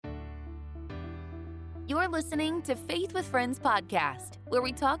You're listening to Faith with Friends podcast, where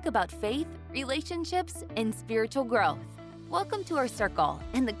we talk about faith, relationships, and spiritual growth. Welcome to our circle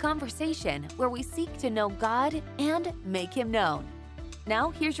and the conversation where we seek to know God and make Him known. Now,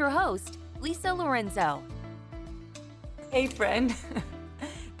 here's your host, Lisa Lorenzo. Hey, friend.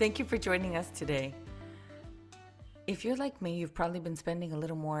 Thank you for joining us today. If you're like me, you've probably been spending a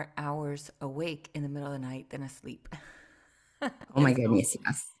little more hours awake in the middle of the night than asleep. Oh my goodness,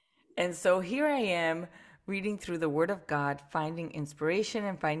 yes. And so here I am reading through the Word of God, finding inspiration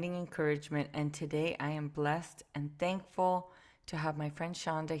and finding encouragement. And today I am blessed and thankful to have my friend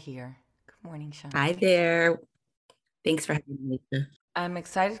Shonda here. Good morning, Shonda. Hi there. Thanks for having me, Lisa. I'm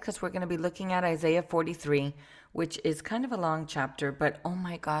excited because we're going to be looking at Isaiah 43, which is kind of a long chapter, but oh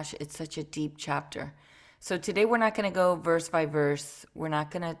my gosh, it's such a deep chapter. So today we're not going to go verse by verse. We're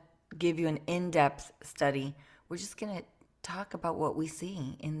not going to give you an in-depth study. We're just going to talk about what we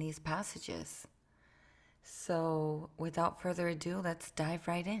see in these passages. So without further ado, let's dive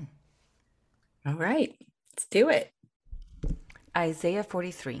right in. All right, let's do it. Isaiah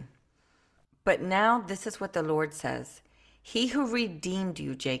 43. But now this is what the Lord says. He who redeemed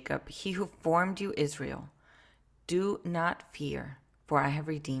you, Jacob, he who formed you, Israel. Do not fear, for I have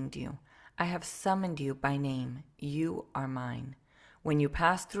redeemed you. I have summoned you by name. You are mine. When you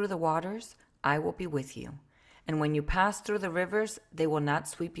pass through the waters, I will be with you. And when you pass through the rivers, they will not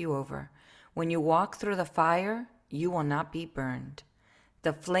sweep you over. When you walk through the fire, you will not be burned.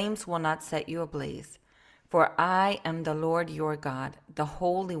 The flames will not set you ablaze. For I am the Lord your God, the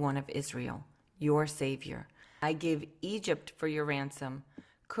Holy One of Israel, your Savior. I give Egypt for your ransom,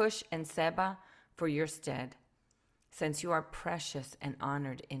 Cush and Seba for your stead, since you are precious and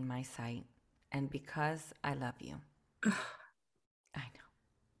honored in my sight, and because I love you. I know.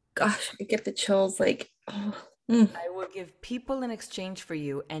 Gosh, I get the chills I will give people in exchange for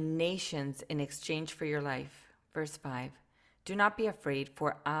you and nations in exchange for your life. Verse 5. Do not be afraid,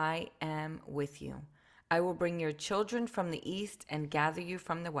 for I am with you. I will bring your children from the east and gather you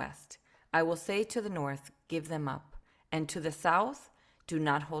from the west. I will say to the north, give them up, and to the south, do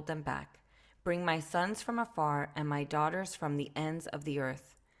not hold them back. Bring my sons from afar and my daughters from the ends of the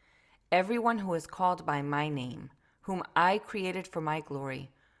earth. Everyone who is called by my name, whom I created for my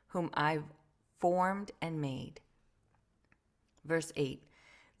glory, whom I've formed and made. Verse 8.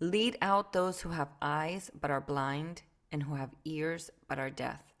 Lead out those who have eyes but are blind, and who have ears but are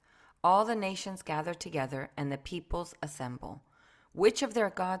deaf. All the nations gather together, and the peoples assemble. Which of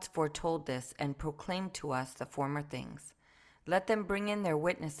their gods foretold this and proclaimed to us the former things? Let them bring in their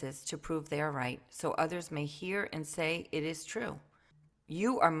witnesses to prove they are right, so others may hear and say it is true.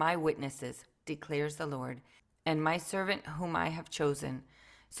 You are my witnesses, declares the Lord, and my servant whom I have chosen,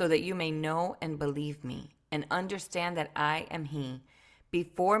 so that you may know and believe me, and understand that I am He.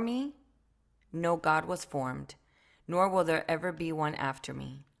 Before me, no God was formed, nor will there ever be one after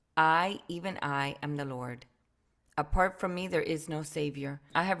me. I, even I, am the Lord. Apart from me, there is no Savior.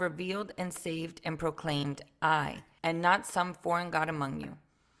 I have revealed and saved and proclaimed, I, and not some foreign God among you.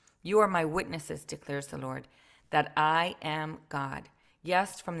 You are my witnesses, declares the Lord, that I am God.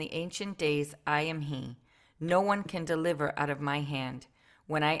 Yes, from the ancient days, I am He. No one can deliver out of my hand.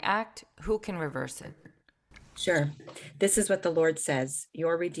 When I act, who can reverse it? Sure. This is what the Lord says,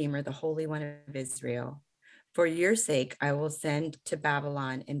 your Redeemer, the Holy One of Israel. For your sake, I will send to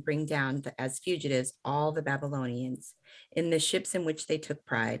Babylon and bring down as fugitives all the Babylonians in the ships in which they took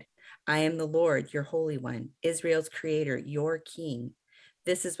pride. I am the Lord, your Holy One, Israel's Creator, your King.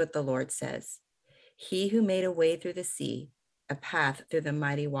 This is what the Lord says. He who made a way through the sea, a path through the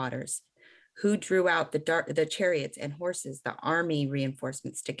mighty waters, who drew out the chariots and horses, the army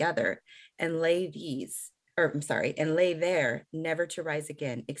reinforcements together, and lay there, never to rise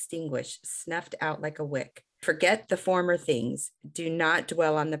again, extinguished, snuffed out like a wick. Forget the former things. Do not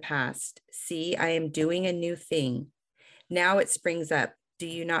dwell on the past. See, I am doing a new thing. Now it springs up. Do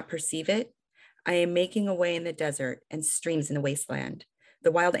you not perceive it? I am making a way in the desert and streams in the wasteland.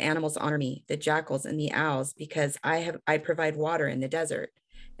 The wild animals honor me, the jackals and the owls, because I provide water in the desert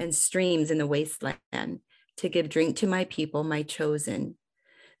and streams in the wasteland to give drink to my people, my chosen,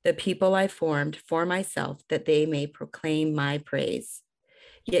 the people I formed for myself, that they may proclaim my praise.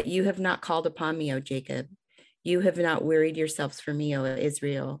 Yet you have not called upon me, O Jacob. You have not wearied yourselves for me, O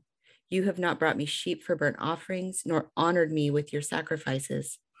Israel. You have not brought me sheep for burnt offerings, nor honored me with your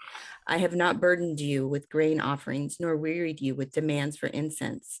sacrifices. I have not burdened you with grain offerings, nor wearied you with demands for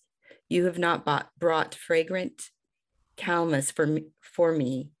incense. You have not brought fragrant calamus for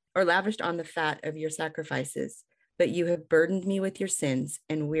me, or lavished on the fat of your sacrifices, but you have burdened me with your sins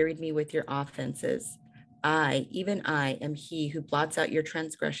and wearied me with your offenses. I, even I, am he who blots out your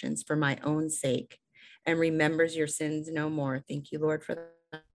transgressions for my own sake and remembers your sins no more. Thank you, Lord, for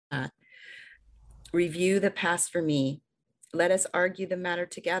that. Review the past for me. Let us argue the matter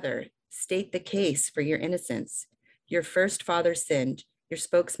together. State the case for your innocence. Your first father sinned. Your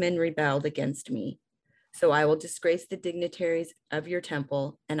spokesman rebelled against me. So I will disgrace the dignitaries of your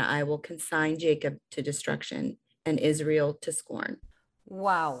temple, and I will consign Jacob to destruction and Israel to scorn.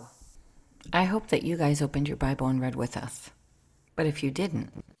 Wow. I hope that you guys opened your Bible and read with us. But if you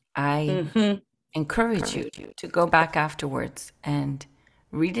didn't, I encourage you to go back afterwards and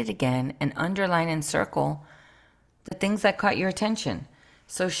read it again and underline and circle the things that caught your attention.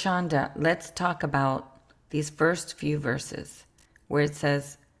 So Shonda, let's talk about these first few verses where it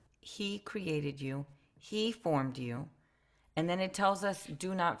says, He created you, He formed you, and then it tells us,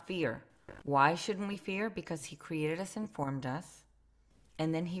 do not fear. Why shouldn't we fear? Because He created us and formed us,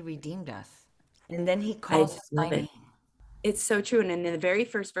 and then He redeemed us, and then He calls us by name. It's so true. And in the very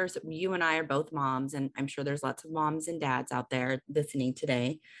first verse, you and I are both moms, and I'm sure there's lots of moms and dads out there listening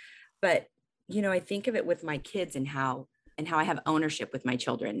today. But, I think of it with my kids and how I have ownership with my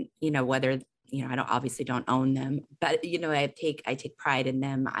children, whether, I obviously don't own them, but, I take pride in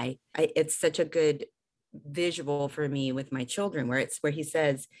them. It's such a good visual for me with my children where he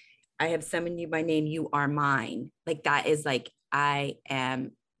says, I have summoned you by name. You are mine. Like that is like, I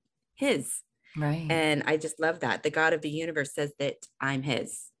am his. Right. And I just love that. The God of the universe says that I'm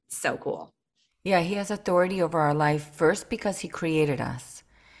his. So cool. Yeah, He has authority over our life first because He created us.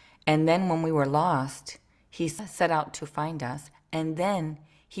 And then when we were lost, He set out to find us. And then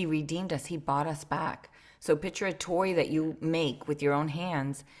He redeemed us. He bought us back. So picture a toy that you make with your own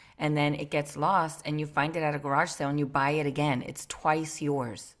hands, and then it gets lost and you find it at a garage sale and you buy it again. It's twice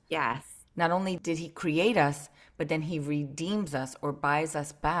yours. Yes. Not only did He create us, but then He redeems us or buys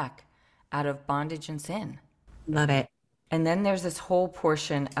us back out of bondage and sin. Love it. And then there's this whole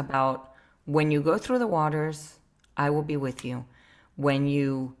portion about when you go through the waters, I will be with you. When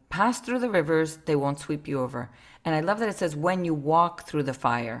you pass through the rivers, they won't sweep you over. And I love that it says, when you walk through the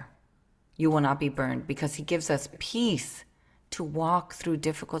fire, you will not be burned, because He gives us peace to walk through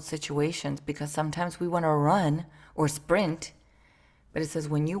difficult situations, because sometimes we want to run or sprint. But it says,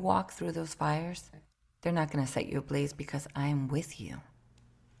 when you walk through those fires, they're not going to set you ablaze because I am with you.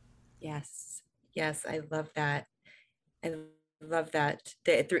 Yes. Yes. I love that. I love that.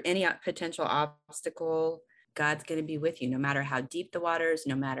 Through any potential obstacle, God's going to be with you, no matter how deep the waters,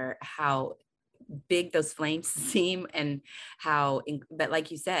 no matter how big those flames seem, and but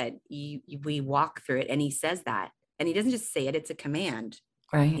like you said, we walk through it, and He says that, and He doesn't just say it, it's a command,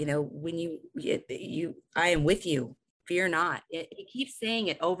 right? When I am with you, fear not. He keeps saying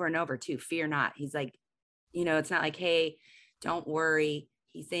it over and over too. Fear not. He's like, it's not like, hey, don't worry.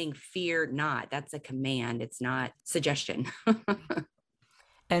 He's saying, fear not. That's a command. It's not suggestion.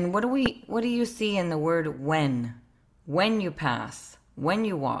 And what do you see in the word when? When you pass, when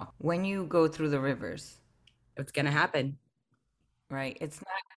you walk, when you go through the rivers. It's going to happen. Right. It's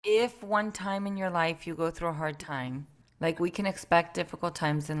not if one time in your life you go through a hard time. Like, we can expect difficult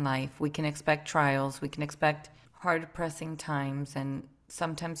times in life. We can expect trials. We can expect hard pressing times. And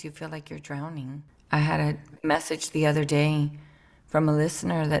sometimes you feel like you're drowning. I had a message the other day from a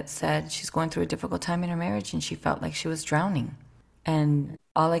listener that said she's going through a difficult time in her marriage and she felt like she was drowning. And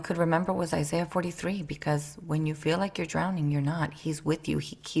all I could remember was Isaiah 43, because when you feel like you're drowning, you're not. He's with you.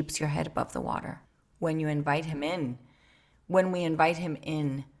 He keeps your head above the water. When you invite Him in, when we invite Him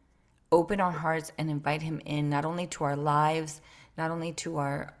in, open our hearts and invite Him in, not only to our lives, not only to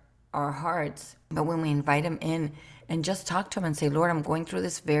our hearts, but when we invite Him in and just talk to Him and say, Lord, I'm going through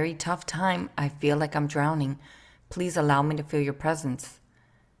this very tough time. I feel like I'm drowning. Please allow me to feel your presence.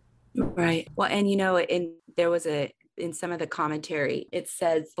 Right. Well, and there was in some of the commentary, it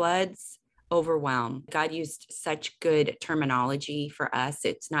says floods overwhelm. God used such good terminology for us.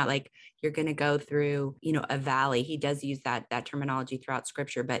 It's not like you're going to go through, a valley. He does use that terminology throughout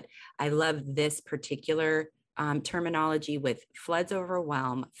Scripture, but I love this particular terminology with floods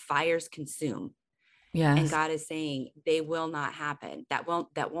overwhelm, fires consume. Yes. And God is saying they will not happen. That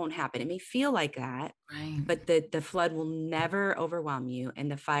won't happen. It may feel like that, right, but the flood will never overwhelm you,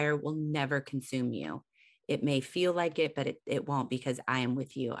 and the fire will never consume you. It may feel like it, but it won't, because I am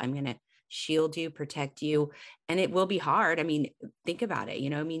with you. I'm going to shield you, protect you. And it will be hard. I mean, think about it.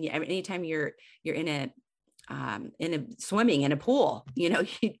 Anytime you're in a swimming in a pool, you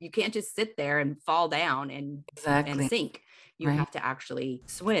can't just sit there and fall down and sink. You have to actually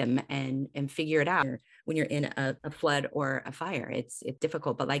swim and figure it out. When you're in a flood or a fire, it's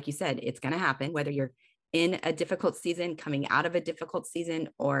difficult. But like you said, it's going to happen, whether you're in a difficult season, coming out of a difficult season,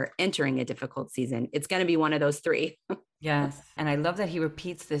 or entering a difficult season. It's going to be one of those three. Yes. And I love that He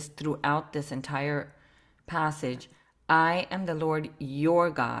repeats this throughout this entire passage, I am the Lord your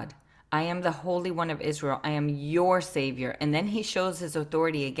God. I am the Holy One of Israel. I am your Savior. And then he shows his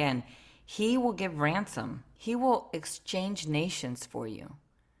authority again. He will give ransom. He will exchange nations for you.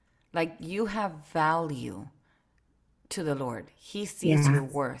 Like, you have value to the Lord. He sees your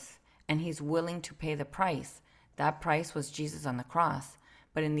worth, and he's willing to pay the price. That price was Jesus on the cross.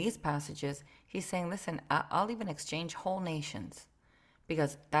 But in these passages, he's saying, listen, I'll even exchange whole nations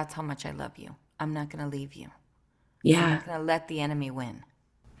because that's how much I love you. I'm not going to leave you. I'm not going to let the enemy win.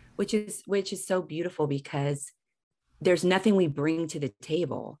 Which is so beautiful, because there's nothing we bring to the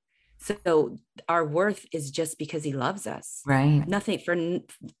table. So our worth is just because he loves us. Right.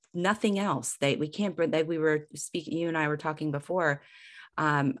 Nothing else. That we can't, that we were speaking, you and I were talking before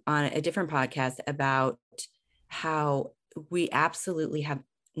on a different podcast about how we absolutely have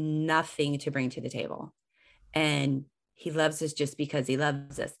nothing to bring to the table. And he loves us just because he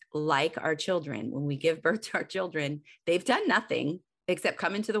loves us. Like our children, when we give birth to our children, they've done nothing except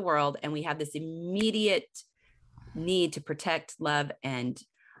come into the world, and we have this immediate need to protect, love, and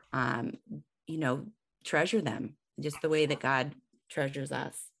treasure them just the way that God treasures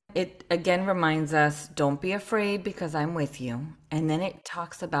us. It again reminds us, don't be afraid because I'm with you. And then it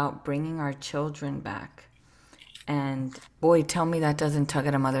talks about bringing our children back. And boy, tell me that doesn't tug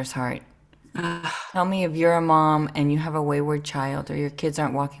at a mother's heart. Tell me if you're a mom and you have a wayward child, or your kids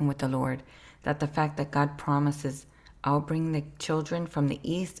aren't walking with the Lord, that the fact that God promises, I'll bring the children from the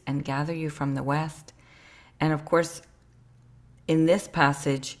east and gather you from the west. And of course, in this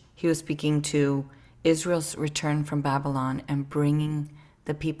passage, he was speaking to Israel's return from Babylon and bringing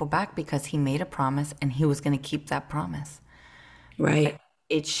the people back, because he made a promise and he was going to keep that promise. Right.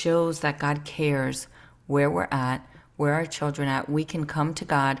 It shows that God cares where we're at, where our children are at. We can come to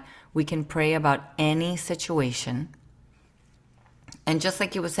God. We can pray about any situation. And just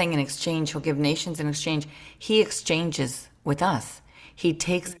like he was saying, in exchange, he'll give nations in exchange. He exchanges with us. He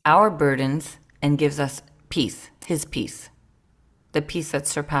takes our burdens and gives us peace, his peace, the peace that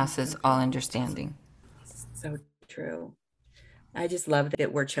surpasses all understanding. So true. I just love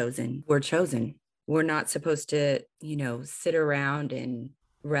that we're chosen. We're chosen. We're not supposed to, sit around and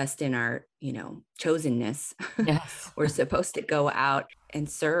rest in our, chosenness. Yes. We're supposed to go out and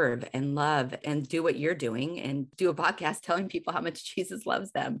serve and love and do what you're doing, and do a podcast telling people how much Jesus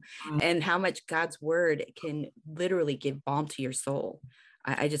loves them and how much God's word can literally give balm to your soul.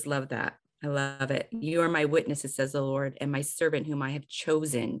 I just love that. I love it. You are my witnesses, says the Lord, and my servant whom I have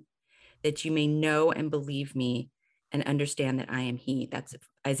chosen, that you may know and believe me and understand that I am he. That's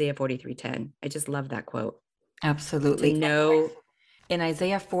Isaiah 43:10. I just love that quote. Absolutely. To know. In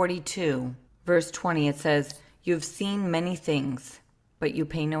Isaiah 42, verse 20, it says, you've seen many things, but you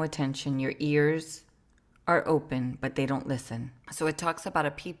pay no attention. Your ears are open, but they don't listen. So it talks about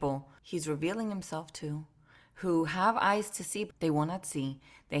a people he's revealing himself to, who have eyes to see, but they will not see.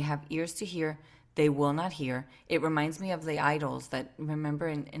 They have ears to hear, they will not hear. It reminds me of the idols that, remember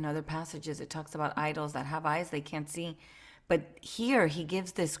in other passages, it talks about idols that have eyes they can't see. But here he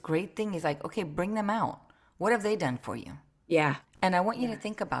gives this great thing. He's like, okay, bring them out. What have they done for you? Yeah. And I want you to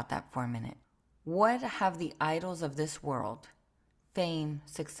think about that for a minute. What have the idols of this world, fame,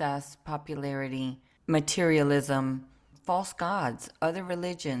 success, popularity, materialism, false gods, other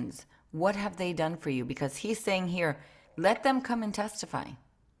religions, what have they done for you? Because he's saying here, let them come and testify.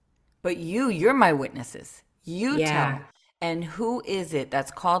 But you're my witnesses. You tell. And who is it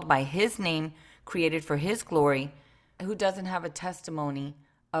that's called by his name, created for his glory, who doesn't have a testimony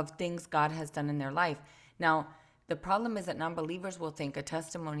of things God has done in their life? Now, the problem is that non-believers will think a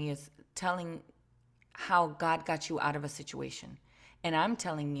testimony is telling how God got you out of a situation. And I'm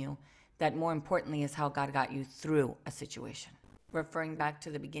telling you that more importantly is how God got you through a situation. Referring back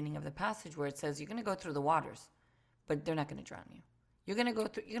to the beginning of the passage where it says you're going to go through the waters, but they're not going to drown you. You're going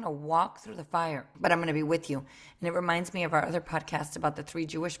to walk through the fire, but I'm going to be with you. And it reminds me of our other podcast about the 3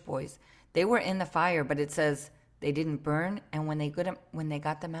 Jewish boys. They were in the fire, but it says they didn't burn. And when they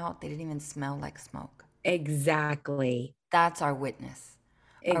got them out, they didn't even smell like smoke. Exactly. That's our witness.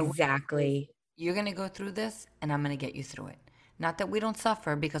 Exactly. You're going to go through this, and I'm going to get you through it. Not that we don't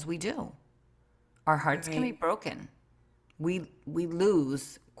suffer, because we do. Our hearts can be broken. We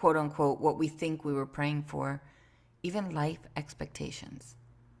lose, quote unquote, what we think we were praying for. Even life expectations,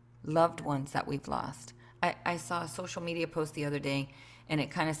 loved ones that we've lost. I saw a social media post the other day, and it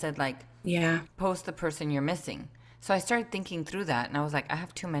kind of said post the person you're missing. So I started thinking through that, and I was like, I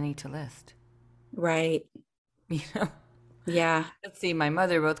have too many to list. Right. Yeah. Let's see, my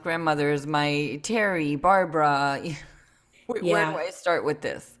mother, both grandmothers, my Terry, Barbara. Where do I start with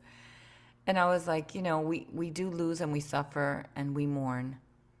this? And I was like, we do lose and we suffer and we mourn,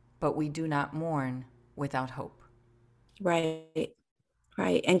 but we do not mourn without hope. Right.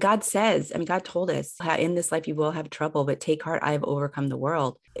 Right. And God says, God told us in this life you will have trouble, but take heart, I have overcome the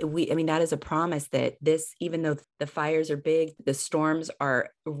world. That is a promise that even though the fires are big, the storms are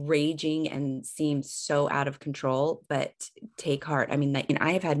raging and seem so out of control, but take heart.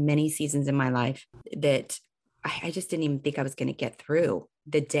 I have had many seasons in my life that I just didn't even think I was going to get through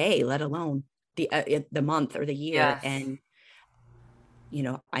the day, let alone the month or the year. Yes. And,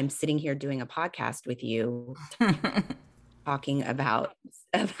 I'm sitting here doing a podcast with you talking about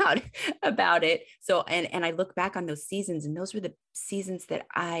it. So, and I look back on those seasons, and those were the seasons that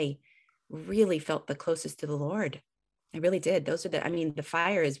I really felt the closest to the Lord. I really did. Those are the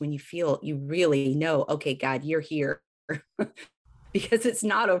fire is when you really know, okay, God, you're here because it's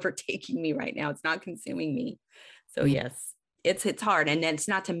not overtaking me right now. It's not consuming me. So yes, it's hard. And then it's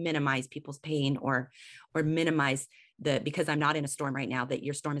not to minimize people's pain or minimize because I'm not in a storm right now, that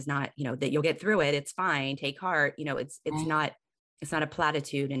your storm is not, that you'll get through it. It's fine. Take heart. It's not a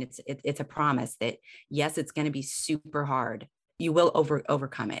platitude, and it's a promise that yes, it's going to be super hard. You will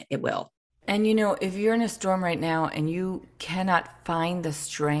overcome it. It will. And if you're in a storm right now and you cannot find the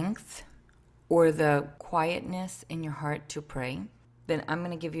strength or the quietness in your heart to pray, then I'm going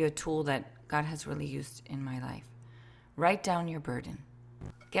to give you a tool that God has really used in my life. Write down your burden.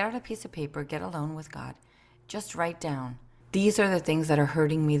 Get out a piece of paper, get alone with God. Just write down, these are the things that are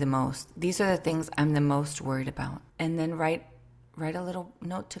hurting me the most. These are the things I'm the most worried about. And then write a little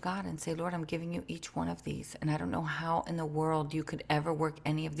note to God and say, Lord, I'm giving you each one of these. And I don't know how in the world you could ever work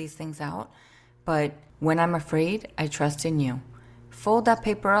any of these things out. But when I'm afraid, I trust in you. Fold that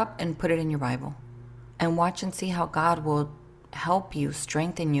paper up and put it in your Bible. And watch and see how God will help you,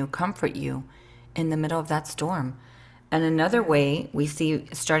 strengthen you, comfort you in the middle of that storm. And another way we see,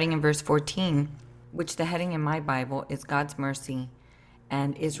 starting in verse 14, which the heading in my Bible is God's mercy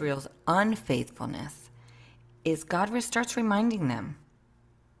and Israel's unfaithfulness, is God starts reminding them.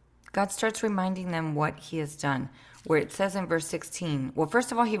 God starts reminding them what he has done. Where it says in verse 16, well,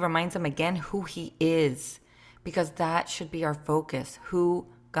 first of all, he reminds them again who he is, because that should be our focus, who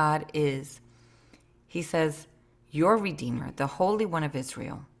God is. He says, your Redeemer, the Holy One of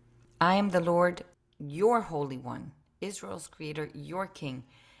Israel. I am the Lord, your Holy One, Israel's Creator, your King.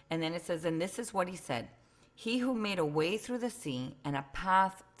 And then it says, and this is what he said, he who made a way through the sea and a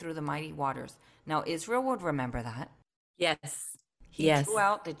path through the mighty waters. Now, Israel would remember that. Yes. He drew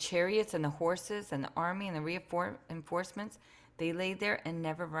out the chariots and the horses and the army and the reinforcements. They lay there and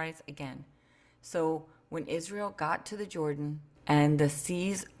never rise again. So when Israel got to the Jordan and the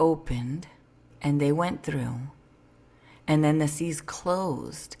seas opened and they went through, and then the seas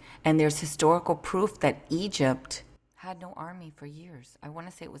closed, and there's historical proof that Egypt had no army for years. I want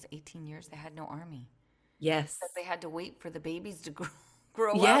to say it was 18 years they had no army. Yes. Because they had to wait for the babies to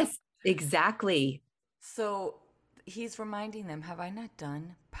grow up. Yes, exactly. So he's reminding them, have I not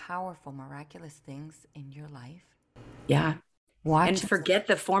done powerful, miraculous things in your life? Yeah. Watch and forget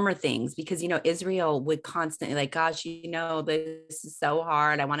the former things, because, Israel would constantly like, gosh, this is so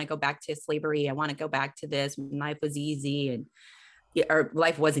hard. I want to go back to slavery. I want to go back to this. Life was easy. Or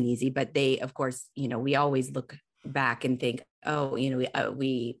life wasn't easy, but they, of course, we always look back and think, oh,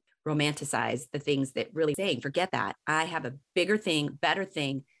 we romanticize the things that really saying, forget that. I have a bigger thing, better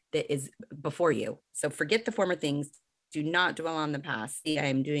thing that is before you. So forget the former things. Do not dwell on the past. See, I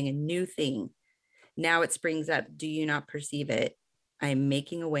am doing a new thing. Now it springs up. Do you not perceive it? I am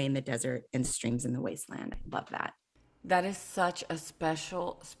making a way in the desert and streams in the wasteland. I love that. That is such a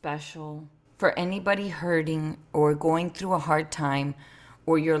special for anybody hurting or going through a hard time,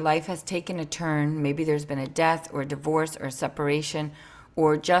 or your life has taken a turn. Maybe there's been a death or a divorce or a separation,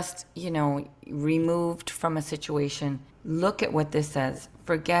 or just, removed from a situation. Look at what this says.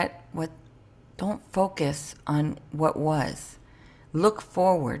 Don't focus on what was. Look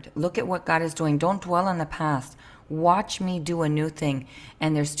forward. Look at what God is doing. Don't dwell on the past. Watch me do a new thing.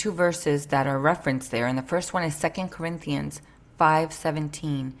 And there's 2 verses that are referenced there. And the first one is 2 Corinthians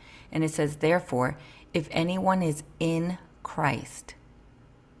 5:17. And it says, therefore, if anyone is in Christ,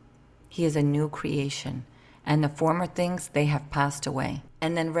 he is a new creation. And the former things, they have passed away.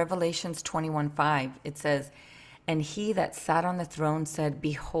 And then Revelations 21:5, it says, and he that sat on the throne said,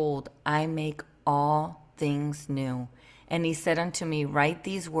 behold, I make all things new. And he said unto me, write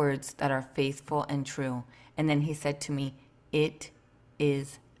these words that are faithful and true. And then he said to me, it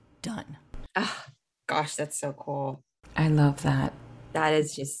is done. Oh, gosh, that's so cool. I love that. That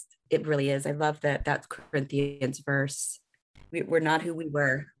is just, it really is. I love that Corinthians verse. We're not who we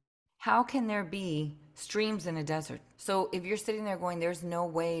were. How can there be streams in a desert? So if you're sitting there going, there's no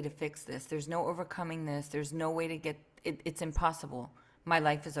way to fix this, there's no overcoming this, there's no way to get it, it's impossible, my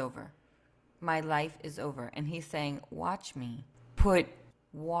life is over. my life is over. And he's saying, watch me put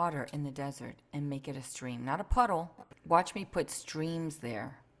water in the desert and make it a stream, not a puddle. Watch me put streams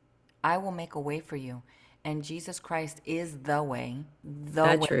there. I will make a way for you. And Jesus Christ is the way,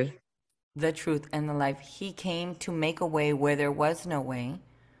 the way, truth. the truth, and the life. He came to make a way where there was no way,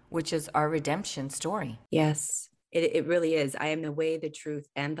 which is our redemption story. Yes, it really is. I am the way, the truth,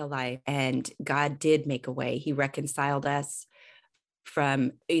 and the life. And God did make a way. He reconciled us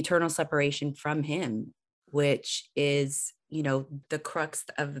from eternal separation from him, which is, the crux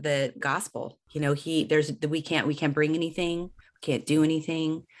of the gospel. We can't bring anything. We can't do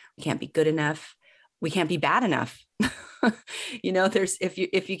anything. We can't be good enough. We can't be bad enough.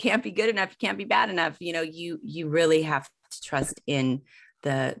 If you can't be good enough, you can't be bad enough. You really have to trust in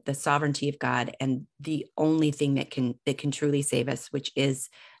the sovereignty of God and the only thing that can truly save us, which is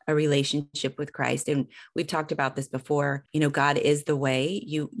a relationship with Christ. And we've talked about this before. God is the way.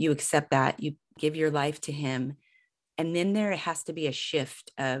 You accept that, you give your life to him. And then there has to be a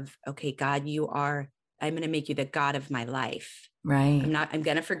shift of, okay, God, I'm going to make you the God of my life. Right. I'm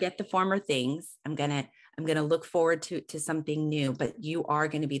going to forget the former things. I'm going to look forward to something new, but you are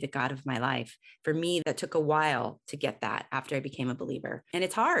going to be the God of my life. For me, that took a while to get that after I became a believer. And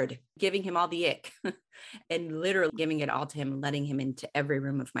it's hard giving him all the ick and literally giving it all to him and letting him into every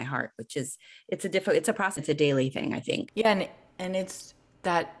room of my heart, which is, it's a process, it's a daily thing, I think. Yeah. And it's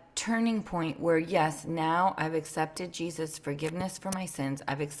that turning point where, yes, now I've accepted Jesus' forgiveness for my sins.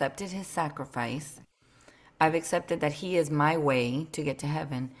 I've accepted his sacrifice. I've accepted that he is my way to get to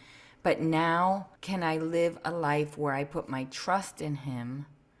heaven. But now can I live a life where I put my trust in him,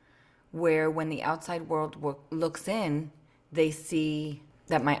 where when the outside world looks in, they see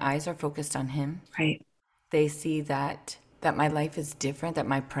that my eyes are focused on him. Right. They see that my life is different, that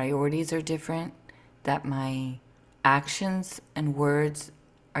my priorities are different, that my actions and words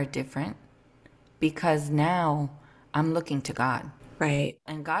are different, because now I'm looking to God. Right.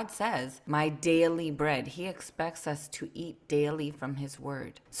 And God says, my daily bread. He expects us to eat daily from his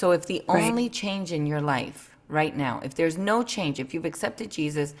word. So if the only change in your life right now, if there's no change, if you've accepted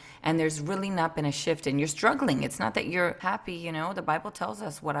Jesus and there's really not been a shift and you're struggling, it's not that you're happy, the Bible tells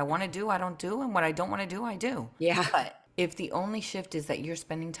us what I want to do, I don't do, and what I don't want to do, I do. Yeah. But if the only shift is that you're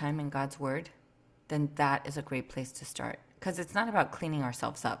spending time in God's word, then that is a great place to start. Because it's not about cleaning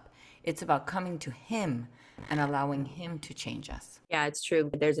ourselves up. It's about coming to him and allowing him to change us. Yeah, it's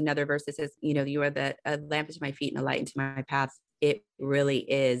true. There's another verse that says, you are a lamp to my feet and a light into my path. It really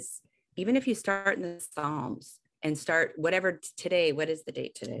is. Even if you start in the Psalms and start whatever today, what is the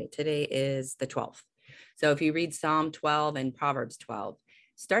date today? Today is the 12th. So if you read Psalm 12 and Proverbs 12,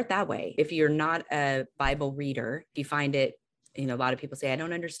 start that way. If you're not a Bible reader, if you find it, a lot of people say, I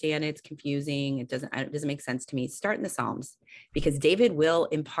don't understand it. It's confusing. It doesn't make sense to me. Start in the Psalms, because David will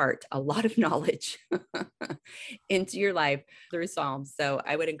impart a lot of knowledge into your life through Psalms. So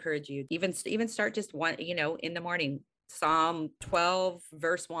I would encourage you, even start just one, in the morning, Psalm 12,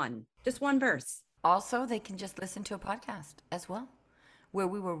 verse 1, just one verse. Also, they can just listen to a podcast as well, where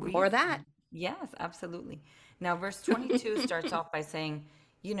we were reading. Or that. Yes, absolutely. Now, verse 22 starts off by saying,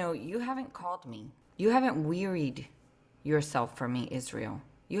 you haven't called me. You haven't wearied yourself for me, Israel.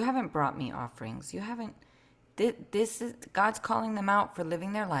 You haven't brought me offerings. You haven't. This is God's calling them out for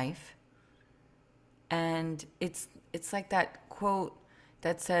living their life. And it's like that quote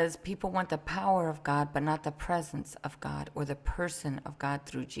that says, people want the power of God, but not the presence of God or the person of God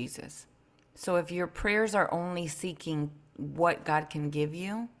through Jesus. So if your prayers are only seeking what God can give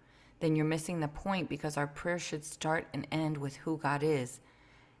you, then you're missing the point, because our prayer should start and end with who God is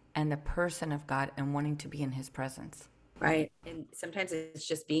and the person of God and wanting to be in his presence. Right. And sometimes it's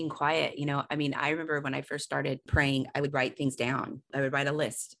just being quiet. I remember when I first started praying, I would write things down. I would write a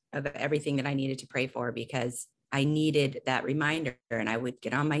list of everything that I needed to pray for, because I needed that reminder. And I would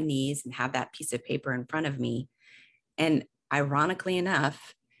get on my knees and have that piece of paper in front of me. And ironically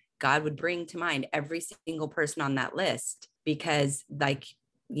enough, God would bring to mind every single person on that list, because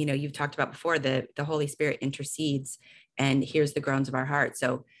you've talked about before, the Holy Spirit intercedes and hears the groans of our heart.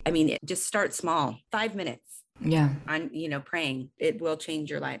 So, just start small, 5 minutes. Yeah. On, praying, it will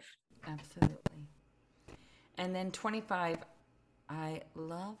change your life. Absolutely. And then 25, I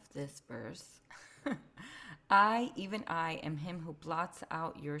love this verse. Even I am him who blots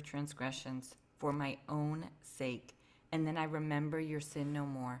out your transgressions for my own sake. And then I remember your sin no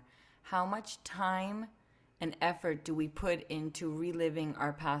more. How much time and effort do we put into reliving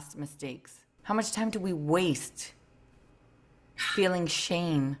our past mistakes? How much time do we waste feeling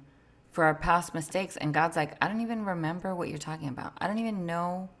shame for our past mistakes? And God's like, I don't even remember what you're talking about. I don't even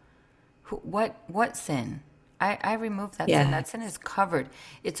know what sin. I remove that sin. That sin is covered.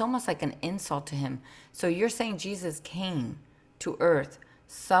 It's almost like an insult to him. So you're saying Jesus came to earth,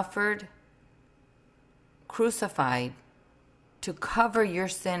 suffered, crucified to cover your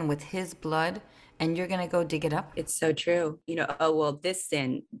sin with his blood, and you're going to go dig it up? It's so true. Oh, well, this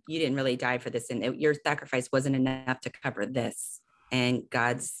sin, you didn't really die for this sin. Your sacrifice wasn't enough to cover this. And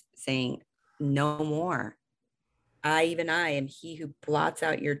God's saying, no more. I am he who blots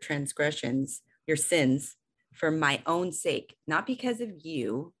out your transgressions, your sins, for my own sake, not because of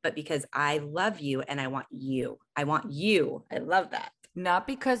you, but because I love you and I want you. I want you. I love that. Not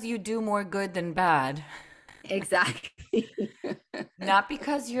because you do more good than bad. Exactly. Not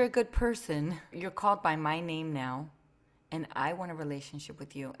because you're a good person. You're called by my name now, and I want a relationship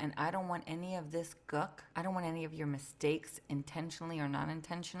with you, and I don't want any of this guck. I don't want any of your mistakes, intentionally or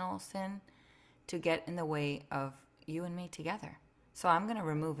non-intentional sin, to get in the way of you and me together. So I'm going to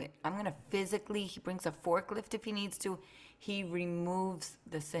remove it. I'm going to physically, he brings a forklift if he needs to. He removes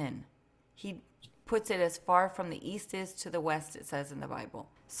the sin. He puts it as far from the east is to the west, it says in the Bible.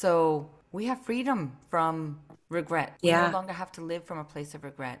 So we have freedom from regret. We no longer have to live from a place of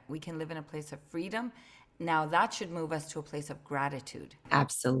regret. We can live in a place of freedom. Now that should move us to a place of gratitude.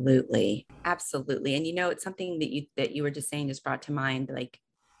 Absolutely. Absolutely. And it's something that you were just saying just brought to mind, like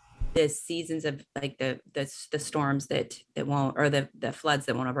the seasons of like the storms that won't, or the floods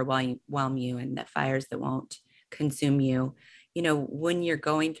that won't overwhelm you, and the fires that won't consume you. When you're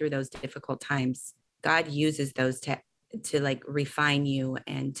going through those difficult times, God uses those to like refine you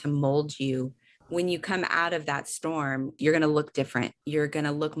and to mold you. When you come out of that storm, you're going to look different. You're going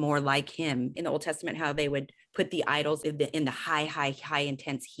to look more like him. In the Old Testament, how they would put the idols in the high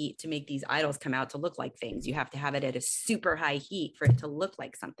intense heat to make these idols come out to look like things. You have to have it at a super high heat for it to look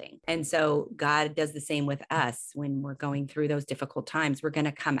like something. And so God does the same with us. When we're going through those difficult times, we're going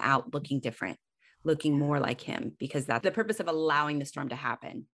to come out looking different, looking more like him, because that's the purpose of allowing the storm to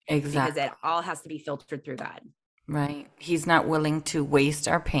happen. Exactly. Because it all has to be filtered through God. Right. He's not willing to waste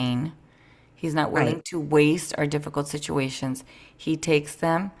our pain. He's not willing to waste our difficult situations. He takes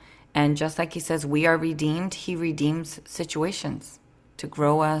them, and just like he says, we are redeemed, he redeems situations to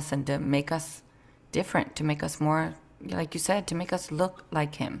grow us and to make us different, to make us more, like you said, to make us look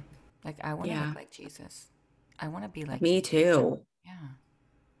like him. Like, I want to look like Jesus. I want to be like me Jesus. too. Yeah.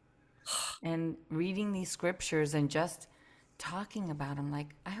 And reading these scriptures and just talking about them,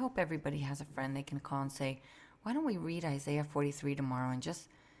 like, I hope everybody has a friend they can call and say, why don't we read Isaiah 43 tomorrow and just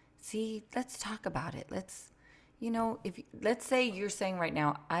see, let's talk about it. Let's say you're saying right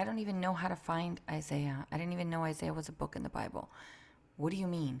now, I don't even know how to find Isaiah. I didn't even know Isaiah was a book in the Bible. What do you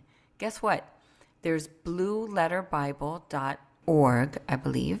mean? Guess what? There's blueletterbible.org, I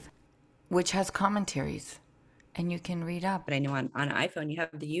believe, which has commentaries, and you can read up. But I know on iPhone, you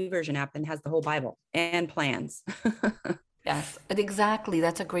have the YouVersion app and has the whole Bible and plans. Yes, exactly.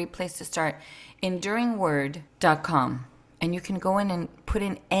 That's a great place to start. Enduringword.com. And you can go in and put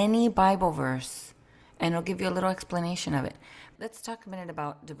in any Bible verse, and it'll give you a little explanation of it. Let's talk a minute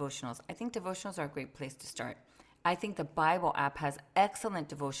about devotionals. I think devotionals are a great place to start. I think the Bible app has excellent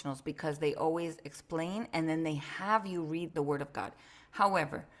devotionals because they always explain, and then they have you read the Word of God.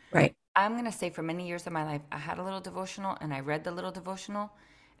 However, I'm going to say for many years of my life, I had a little devotional, and I read the little devotional,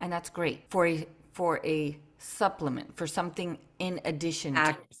 and that's great for a supplement, for something in addition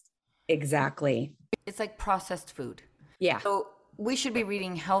to. Exactly. It's like processed food. Yeah. So we should be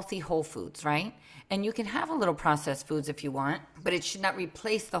reading healthy whole foods, right? And you can have a little processed foods if you want, but it should not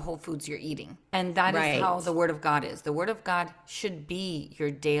replace the whole foods you're eating. And that is how the Word of God is. The Word of God should be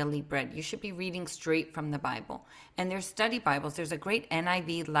your daily bread. You should be reading straight from the Bible. And there's study Bibles. There's a great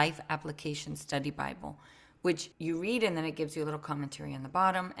NIV Life Application Study Bible, which you read, and then it gives you a little commentary on the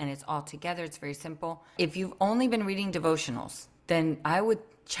bottom, and it's all together. It's very simple. If you've only been reading devotionals, then I would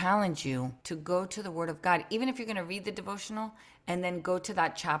challenge you to go to the Word of God, even if you're going to read the devotional, and then go to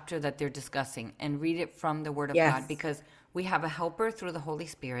that chapter that they're discussing and read it from the Word of God, because we have a helper through the Holy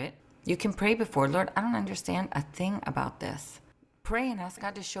Spirit. You can pray before, Lord, I don't understand a thing about this. Pray and ask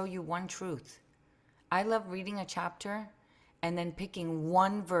God to show you one truth. I love reading a chapter and then picking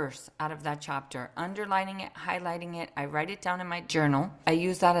one verse out of that chapter, underlining it, highlighting it. I write it down in my journal. I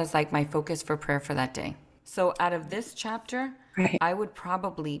use that as like my focus for prayer for that day. So out of this chapter, I would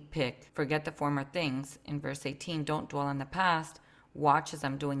probably pick, forget the former things, in verse 18, don't dwell on the past, watch as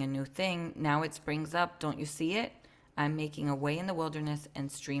I'm doing a new thing, now it springs up, don't you see it? I'm making a way in the wilderness and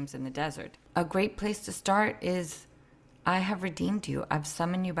streams in the desert. A great place to start is, I have redeemed you, I've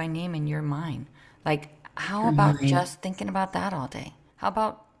summoned you by name and you're mine. Like, how about just thinking about that all day? How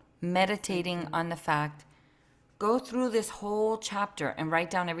about meditating on the fact, go through this whole chapter and write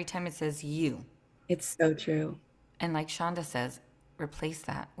down every time it says you. It's so true. And like Shonda says, replace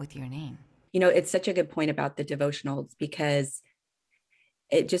that with your name. It's such a good point about the devotionals, because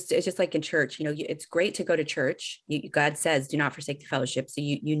it's just like in church, it's great to go to church. God says, do not forsake the fellowship. So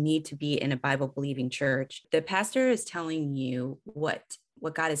you need to be in a Bible believing church. The pastor is telling you what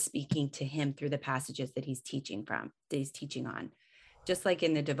God is speaking to him through the passages that he's teaching on. Just like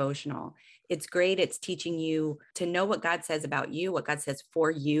in the devotional, it's great. It's teaching you to know what God says about you, what God says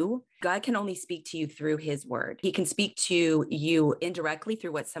for you. God can only speak to you through his word. He can speak to you indirectly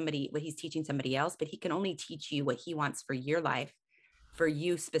through what he's teaching somebody else, but he can only teach you what he wants for your life, for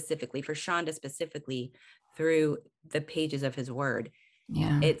you specifically, for Shonda specifically, through the pages of his word.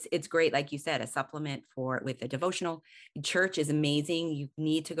 Yeah. It's great. Like you said, a supplement with a devotional. Church is amazing. You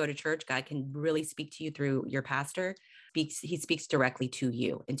need to go to church. God can really speak to you through your pastor. He speaks directly to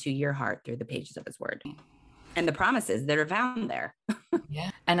you and to your heart through the pages of his word and the promises that are found there.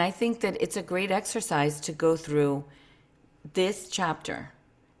 Yeah. And I think that it's a great exercise to go through this chapter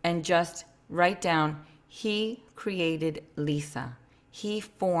and just write down, he created Lisa. He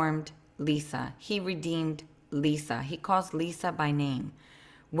formed Lisa. He redeemed Lisa. He calls Lisa by name.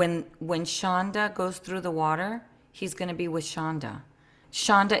 When Shonda goes through the water, he's going to be with Shonda.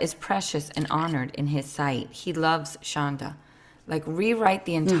 Shonda is precious and honored in his sight. He loves Shonda. Like, rewrite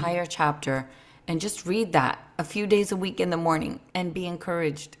the entire chapter and just read that a few days a week in the morning and be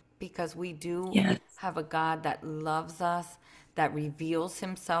encouraged, because we do have a God that loves us, that reveals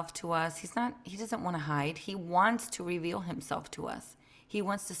himself to us. He doesn't want to hide. He wants to reveal himself to us. He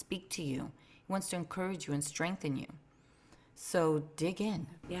wants to speak to you. He wants to encourage you and strengthen you. So dig in.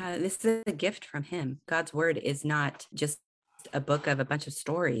 Yeah, this is a gift from him. God's word is not just a book of a bunch of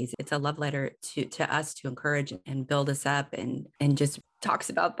stories. It's a love letter to us, to encourage and build us up, and just talks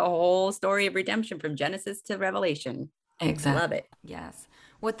about the whole story of redemption from Genesis to Revelation. Exactly. Love it. Yes.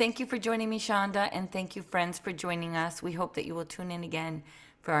 Well, thank you for joining me, Shonda, and thank you, friends, for joining us. We hope that you will tune in again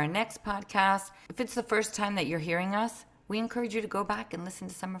for our next podcast. If it's the first time that you're hearing us, we encourage you to go back and listen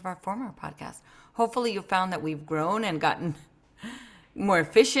to some of our former podcasts. Hopefully you found that we've grown and gotten more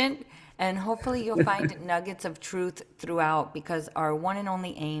efficient, and hopefully you'll find nuggets of truth throughout, because our one and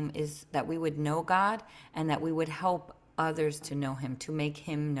only aim is that we would know God and that we would help others to know him, to make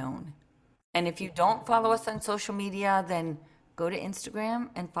him known. And if you don't follow us on social media, then go to Instagram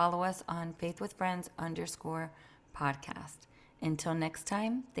and follow us on faithwithfriends_podcast. Until next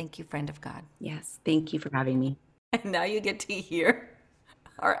time, thank you, friend of God. Yes, thank you for having me. And now you get to hear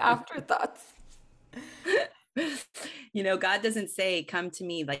our afterthoughts. God doesn't say, come to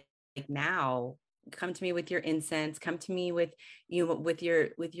me like now. Come to me with your incense. Come to me with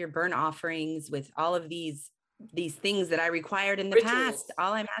your burnt offerings, with all of these things that I required in the Rituals. past.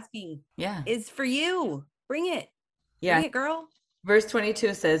 All I'm asking is for you. Bring it. Yeah. Bring it, girl. Verse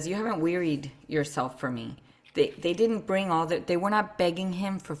 22 says, you haven't wearied yourself for me. They didn't bring all that. They were not begging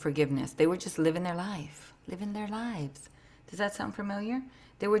him for forgiveness. They were just living their lives. Does that sound familiar?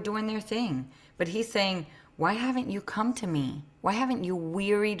 They were doing their thing. But he's saying, why haven't you come to me? Why haven't you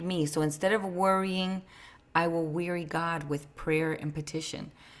wearied me? So instead of worrying, I will weary God with prayer and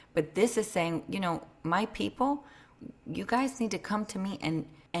petition. But this is saying, my people, you guys need to come to me.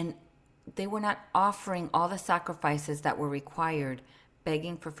 And they were not offering all the sacrifices that were required,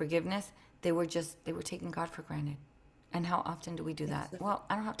 begging for forgiveness. They were taking God for granted. And how often do we do that? Well,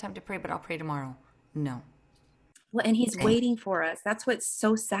 I don't have time to pray, but I'll pray tomorrow. No. Well, and he's waiting for us. That's what's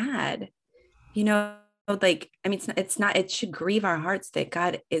so sad. It should grieve our hearts that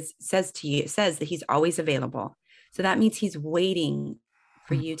God says that he's always available. So that means he's waiting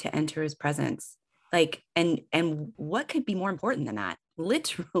for you to enter his presence. And what could be more important than that?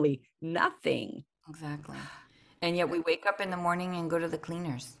 Literally nothing. Exactly. And yet we wake up in the morning and go to the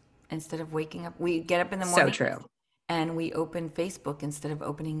cleaners instead of waking up. We get up in the morning. So true. And we open Facebook instead of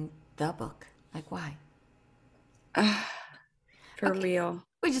opening the book. Like, why? For real.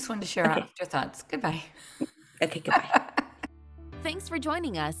 We just wanted to share our afterthoughts. Goodbye. Okay, goodbye. Thanks for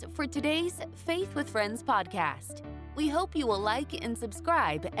joining us for today's Faith with Friends podcast. We hope you will like and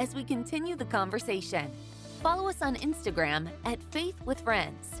subscribe as we continue the conversation. Follow us on Instagram at Faith with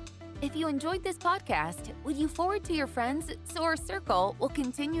Friends. If you enjoyed this podcast, would you forward to your friends so our circle will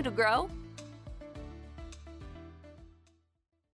continue to grow?